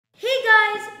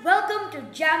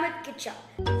welcome to Jam with Kicha.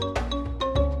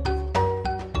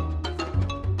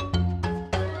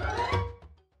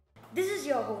 This is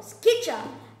your host Kicha,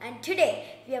 and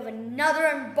today we have another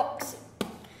unboxing.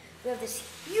 We have this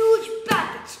huge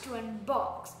package to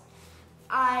unbox.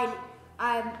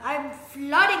 I'm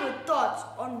flooding with thoughts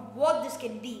on what this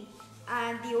can be,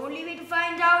 and the only way to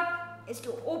find out is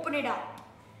to open it up.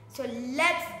 So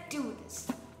let's do this.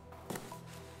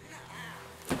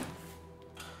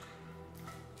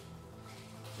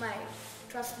 My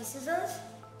trusty scissors.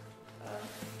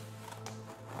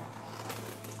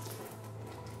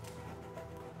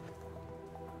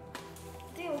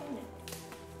 They open it.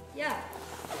 Yeah,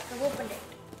 I've opened it.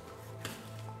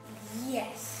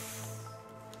 Yes.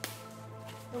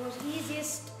 The most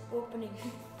easiest opening.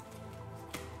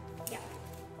 Yeah.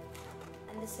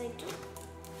 And this side too.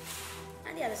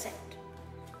 And the other side.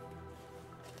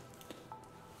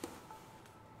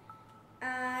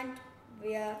 And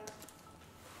we are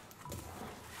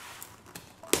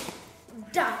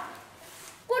done.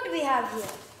 What do we have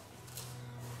here?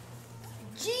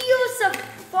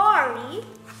 GeoSafari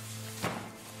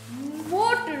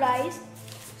Motorized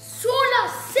Solar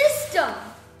System.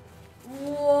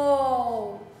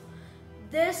 Whoa!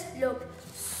 This looks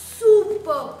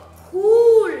super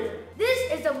cool.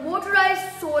 This is the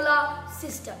Motorized Solar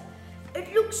System.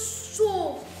 It looks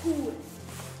so cool.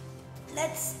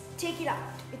 Let's take it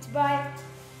out. It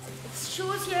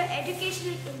shows here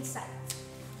educational insights.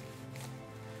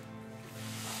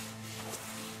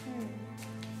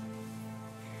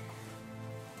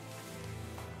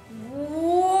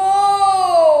 Whoa!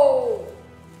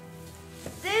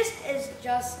 This is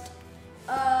just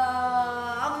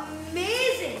amazing.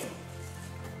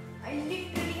 I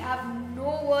literally have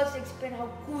no words to explain how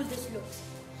cool this looks.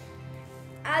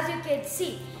 As you can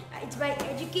see, it's by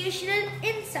Educational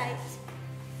Insights.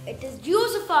 It is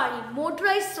GeoSafari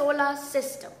Motorized Solar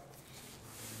System.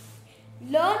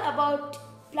 Learn about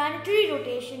planetary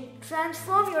rotation.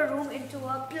 Transform your room into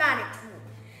a planet room.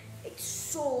 It's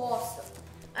so awesome.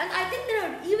 And I think there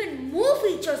are even more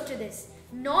features to this.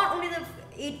 Not only the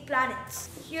 8 planets.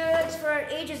 Here it's for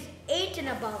ages 8 and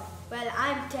above. Well,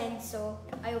 I'm 10, so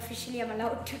I officially am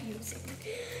allowed to use it.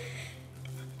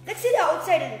 Let's see the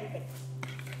outside a little bit.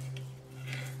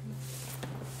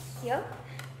 Here,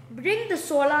 bring the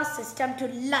solar system to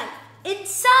life.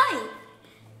 Inside,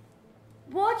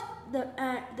 watch the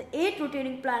 8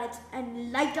 rotating planets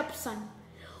and light up sun.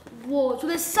 Whoa, so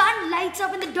the sun lights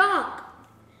up in the dark.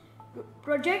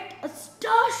 Project a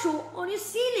star show on your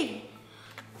ceiling.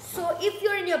 So if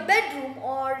you're in your bedroom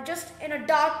or just in a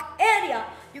dark area,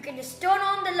 you can just turn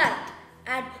on the light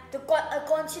and a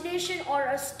constellation or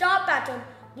a star pattern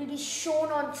will be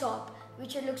shown on top,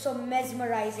 which will look so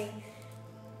mesmerizing.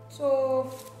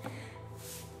 So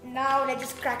now let's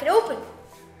just crack it open.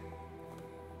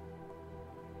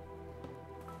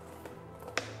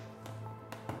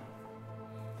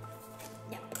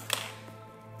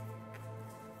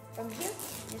 From here,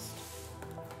 just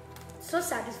so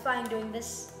satisfying doing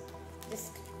this,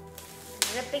 just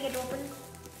ripping it open.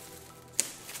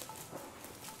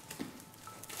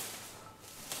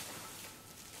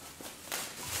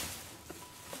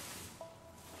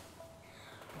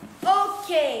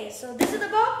 Okay, so this is the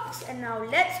box, and now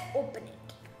let's open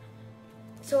it.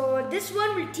 So this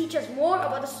one will teach us more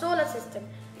about the solar system.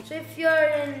 So if you're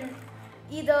in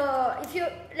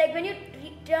when you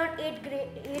turn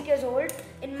 8 years old,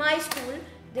 in my school,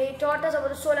 they taught us about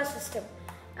the solar system.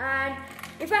 And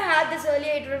if I had this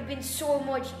earlier, it would have been so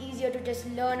much easier to just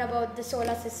learn about the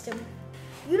solar system.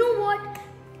 You know what?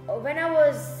 When I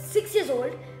was 6 years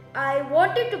old, I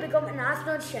wanted to become an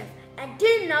astronaut chef. And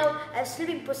till now, I've still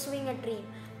been pursuing a dream.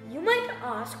 You might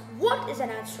ask, what is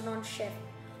an astronaut chef?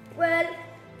 Well,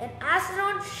 an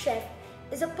astronaut chef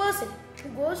is a person who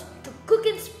goes to cook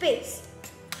in space.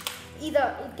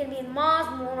 Either it can be in Mars,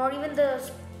 Moon, or even the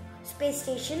space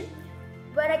station,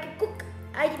 where I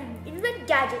can invent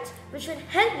gadgets which will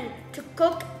help me to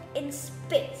cook in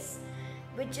space,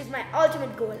 which is my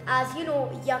ultimate goal. As you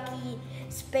know, yucky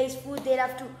space food, they'll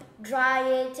have to dry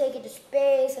it, take it to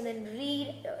space, and then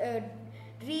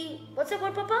what's that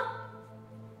word, Papa?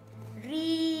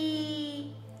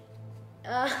 You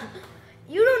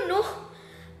don't know,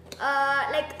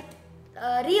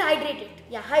 rehydrate it.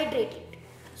 Yeah, hydrate it,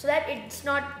 so that it's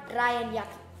not dry and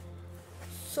yucky.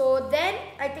 So then,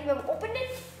 I think we've opened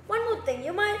it. One more thing,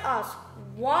 you might ask,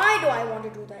 why do I want to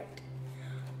do that?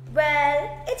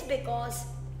 Well, it's because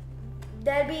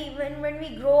there'll be, when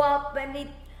we grow up,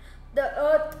 the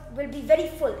earth will be very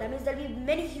full. That means there'll be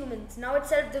many humans. Now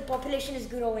itself, the population is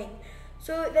growing.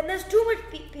 So when there's too much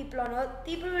people on earth,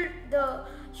 the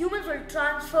humans will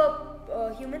transfer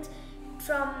humans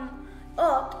from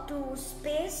Earth to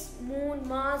space, Moon,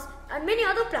 Mars, and many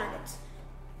other planets.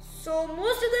 So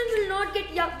most of them will not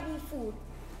get yummy food.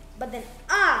 But then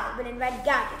I will invent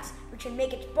gadgets which will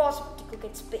make it possible to cook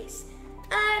in space.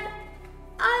 And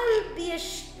I'll be a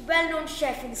well-known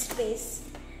chef in space.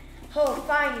 Oh,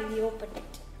 finally we opened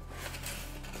it.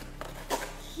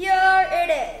 Here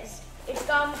it is. It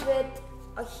comes with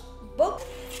a book,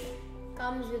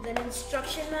 comes with an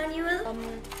instruction manual.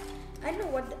 I don't know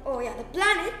what, the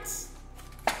planets,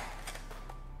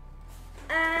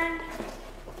 and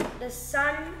the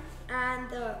sun and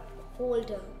the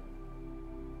holder.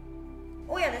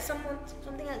 Oh yeah, there's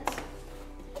something else.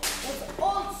 There's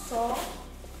also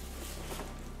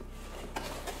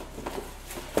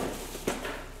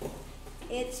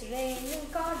it's raining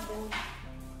cardboard.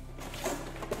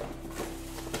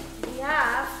 We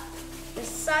have the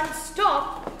sun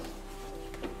stop,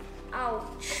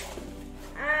 ouch,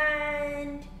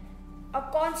 and a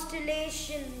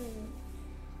constellation.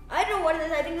 I don't know what it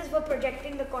is. I think this is for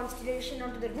projecting the constellation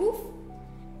onto the roof.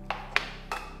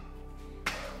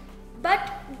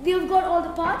 But we've got all the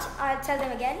parts. I'll tell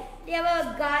them again. We have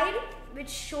a guide which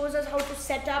shows us how to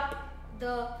set up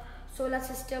the solar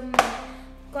system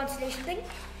constellation thing.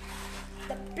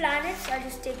 The planets, I'll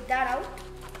just take that out.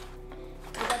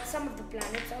 I got some of the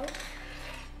planets out.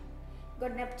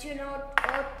 Got Neptune out,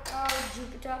 Earth out,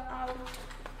 Jupiter out,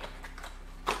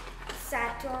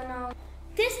 Saturn out.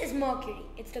 This is Mercury.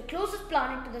 It's the closest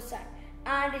planet to the Sun,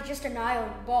 and it's just an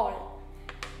iron ball.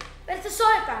 But it's a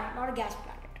solid planet, not a gas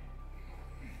planet.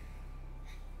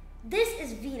 This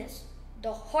is Venus,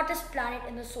 the hottest planet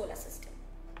in the solar system.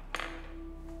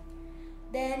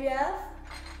 Then we have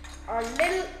our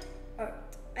little Earth.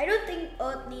 I don't think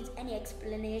Earth needs any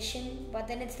explanation, but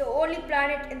then it's the only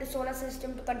planet in the solar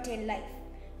system to contain life.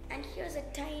 And here's a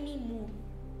tiny moon.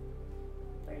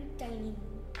 Very tiny moon.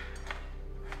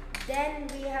 Then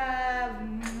we have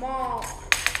Mars.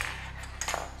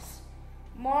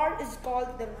 Mars is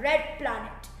called the red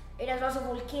planet. It has lots of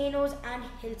volcanoes and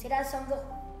hills. It has some of the,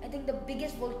 I think, the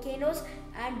biggest volcanoes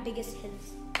and biggest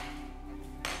hills.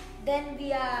 Then we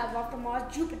have, after Mars,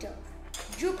 Jupiter.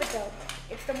 Jupiter,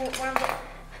 it's the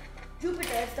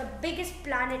Jupiter is the biggest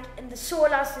planet in the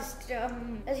solar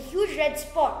system. There's a huge red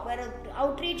spot where an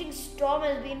outraging storm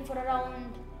has been for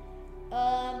around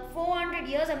 400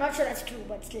 years. I'm not sure that's true,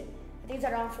 but still, I think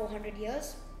it's around 400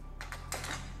 years.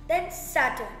 Then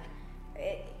Saturn.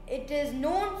 It is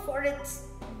known for its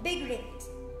big rings.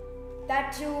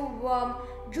 That too,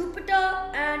 Jupiter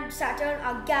and Saturn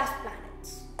are gas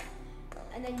planets.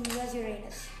 And then here's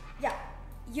Uranus. Yeah,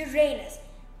 Uranus.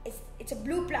 It's a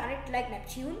blue planet like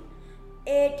Neptune.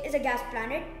 It is a gas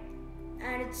planet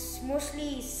and it's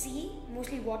mostly sea,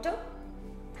 mostly water.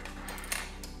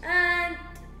 And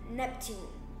Neptune.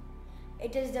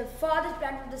 It is the farthest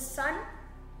planet from the Sun,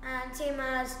 and same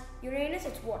as Uranus,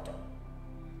 it's water.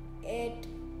 It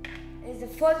is the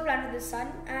first planet of the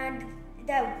Sun, and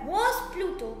there was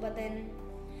Pluto, but then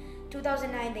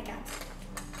 2009 they cancelled.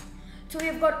 So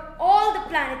we've got all the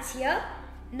planets here.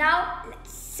 Now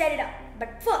let's set it up.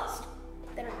 But first,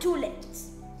 there are two lights.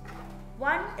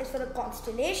 One is for the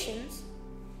constellations.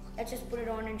 Let's just put it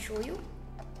on and show you.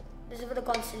 This is for the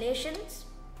constellations.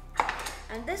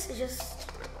 And this is just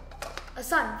a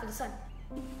sun for the sun.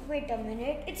 Wait a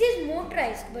minute. It says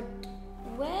motorized, but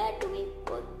where do we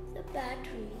put the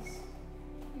batteries?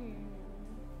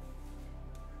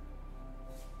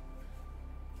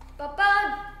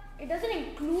 Papa, it doesn't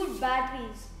include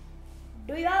batteries.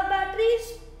 Do you have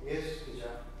batteries? Yes, teacher.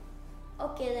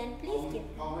 Okay, then please give.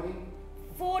 How many?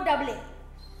 4 AA.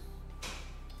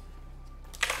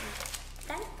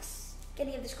 Thanks. Can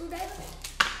you have the screwdriver?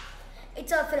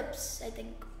 It's a Phillips, I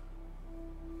think.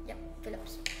 Yep,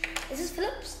 Phillips. Is this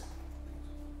Phillips?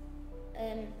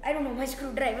 I don't know my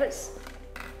screwdrivers.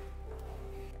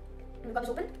 You got this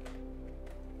open?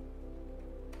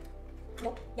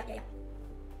 No? Yeah.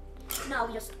 Now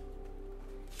we just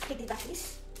take these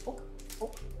batteries. Poke.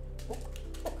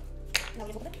 Now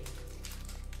we just open it.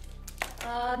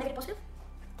 Negative, positive.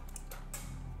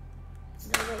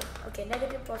 No way. Okay,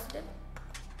 negative, positive.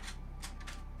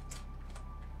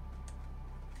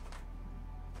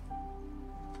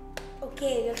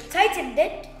 Okay, we've tightened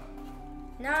it.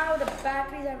 Now the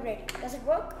batteries are ready. Does it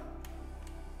work?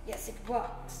 Yes, it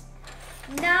works.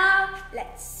 Now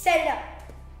let's set it up.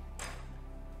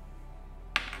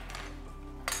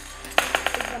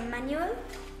 Take the manual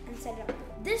and set it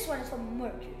up. This one is for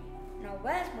Mercury. Now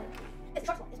where's Mercury? It's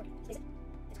the short one. This one. Is it?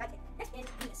 It's right here. Next is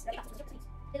Venus.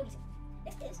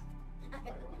 Next is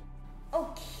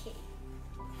okay.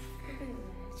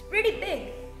 It's pretty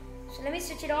big. So let me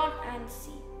switch it on and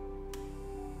see.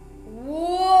 Whoa!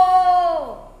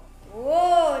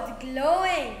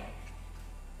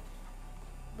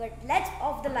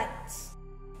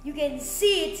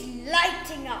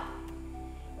 lighting up.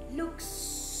 Looks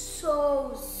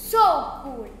so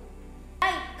cool.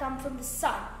 Light comes from the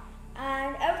sun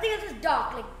and everything else is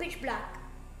dark, like pitch black.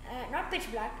 Not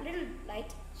pitch black, little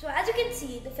light. So as you can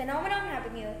see, the phenomenon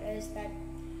happening here is that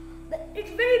it's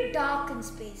very dark in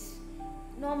space.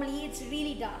 Normally it's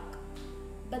really dark.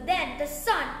 But then the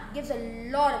sun gives a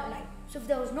lot of light. So if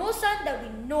there was no sun, there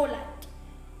would be no light.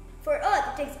 For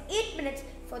Earth, it takes 8 minutes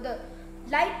for the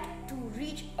light to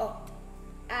reach Earth.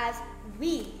 As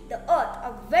we, the Earth,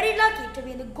 are very lucky to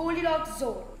be in the Goldilocks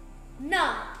zone.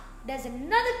 Now, there's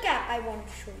another cap I want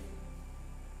to show you.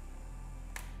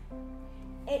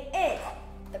 It is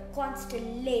the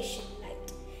constellation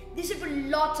light. This should put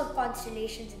lots of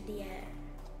constellations in the air.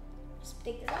 Just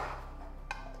take this out,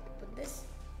 put this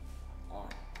on.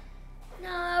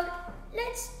 Now,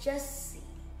 let's just see.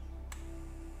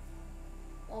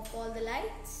 Off all the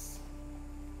lights.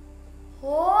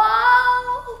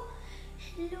 Wow!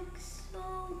 It looks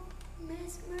so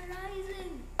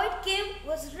mesmerizing. How it came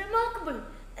was remarkable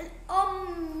and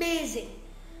amazing.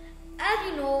 As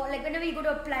you know, like whenever you go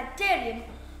to a planetarium,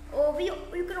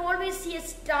 you can always see a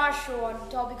star show on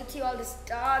top. You can see all the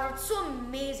stars. It's so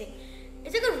amazing.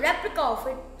 It's like a replica of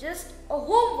it, just a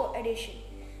home edition.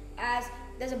 As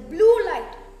there's a blue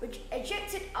light which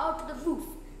ejects it out to the roof,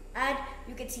 and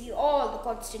you can see all the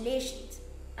constellations.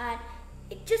 And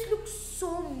it just looks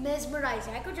so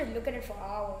mesmerizing. I could just look at it for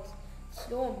hours.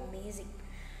 So amazing.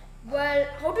 Well,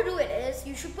 how to do it is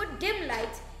you should put dim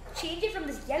lights, change it from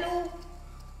this yellow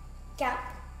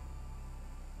cap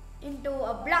into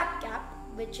a black cap,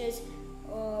 which is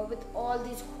with all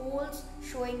these holes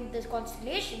showing the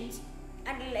constellations,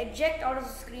 and it'll eject out of the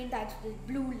screen thanks to this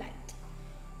blue light.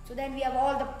 So then we have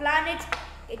all the planets.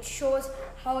 It shows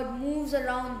how it moves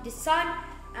around the sun,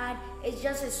 and it's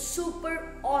just a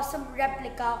super awesome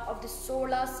replica of the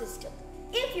solar system.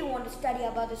 If you want to study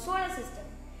about the solar system,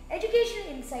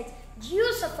 Educational Insights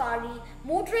GeoSafari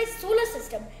Motorized Solar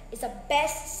System is the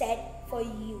best set for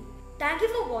you. Thank you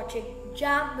for watching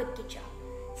Jam with Kicha.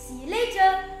 See you later.